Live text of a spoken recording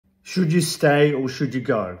Should you stay or should you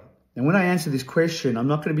go? And when I answer this question, I'm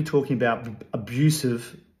not going to be talking about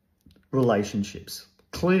abusive relationships.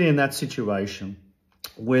 Clearly in that situation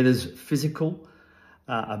where there's physical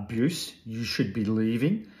abuse, you should be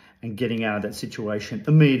leaving and getting out of that situation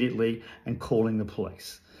immediately and calling the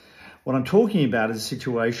police. What I'm talking about is a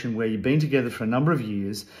situation where you've been together for a number of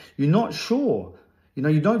years, you're not sure,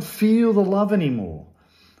 you don't feel the love anymore,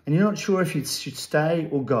 and you're not sure if you should stay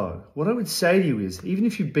or go. What I would say to you is, even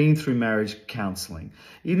if you've been through marriage counseling,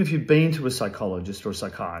 even if you've been to a psychologist or a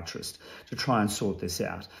psychiatrist to try and sort this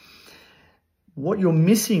out, what you're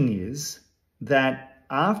missing is that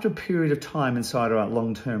after a period of time inside a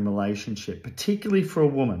long-term relationship, particularly for a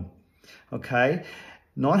woman, okay,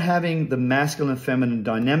 not having the masculine and feminine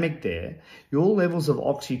dynamic there, your levels of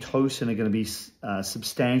oxytocin are going to be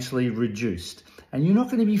substantially reduced. And you're not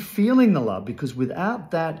going to be feeling the love, because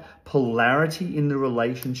without that polarity in the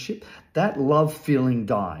relationship, that love feeling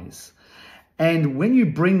dies. And when you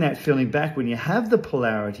bring that feeling back, when you have the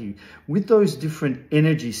polarity with those different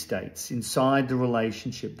energy states inside the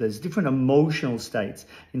relationship, there's different emotional states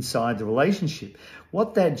inside the relationship,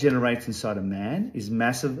 what that generates inside a man is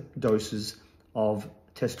massive doses of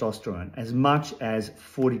testosterone, as much as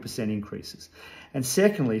 40% increases. And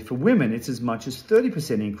secondly, for women, it's as much as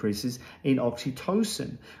 30% increases in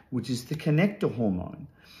oxytocin, which is the connector hormone.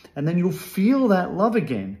 And then you'll feel that love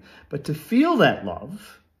again. But to feel that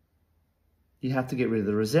love, you have to get rid of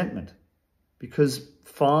the resentment, because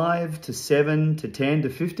 5 to 7 to 10 to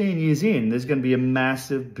 15 years in, there's going to be a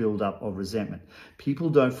massive buildup of resentment. People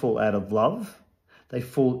don't fall out of love. They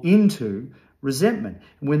fall into resentment.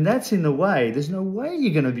 And when that's in the way, there's no way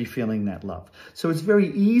you're going to be feeling that love. So it's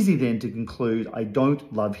very easy then to conclude, I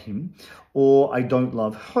don't love him or I don't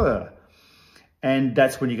love her. And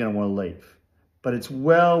that's when you're going to want to leave. But it's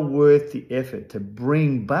well worth the effort to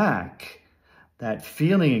bring back that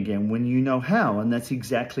feeling again when you know how. And that's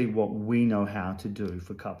exactly what we know how to do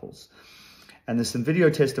for couples. And there's some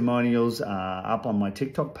video testimonials up on my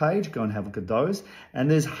TikTok page. Go and have a look at those.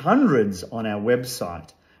 And there's hundreds on our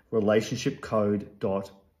website,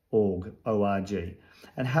 relationshipcode.org, O-R-G,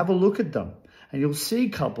 and have a look at them. And you'll see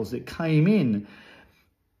couples that came in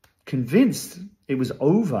convinced it was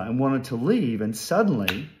over and wanted to leave, and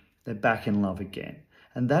suddenly they're back in love again.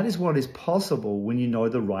 And that is what is possible when you know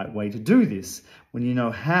the right way to do this, when you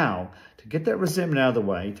know how to get that resentment out of the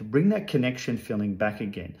way, to bring that connection feeling back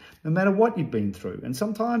again, no matter what you've been through. And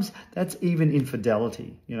sometimes that's even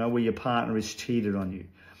infidelity, where your partner has cheated on you.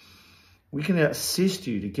 We can assist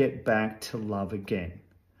you to get back to love again,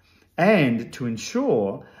 and to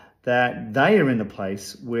ensure that they are in a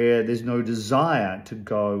place where there's no desire to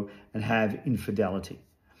go and have infidelity.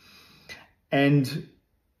 And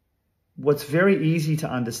what's very easy to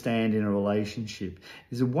understand in a relationship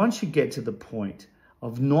is that once you get to the point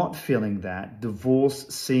of not feeling that, divorce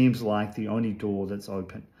seems like the only door that's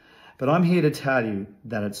open. But I'm here to tell you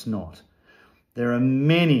that it's not. There are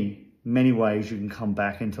many ways you can come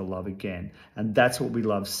back into love again. And that's what we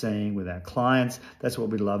love seeing with our clients. That's what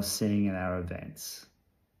we love seeing in our events.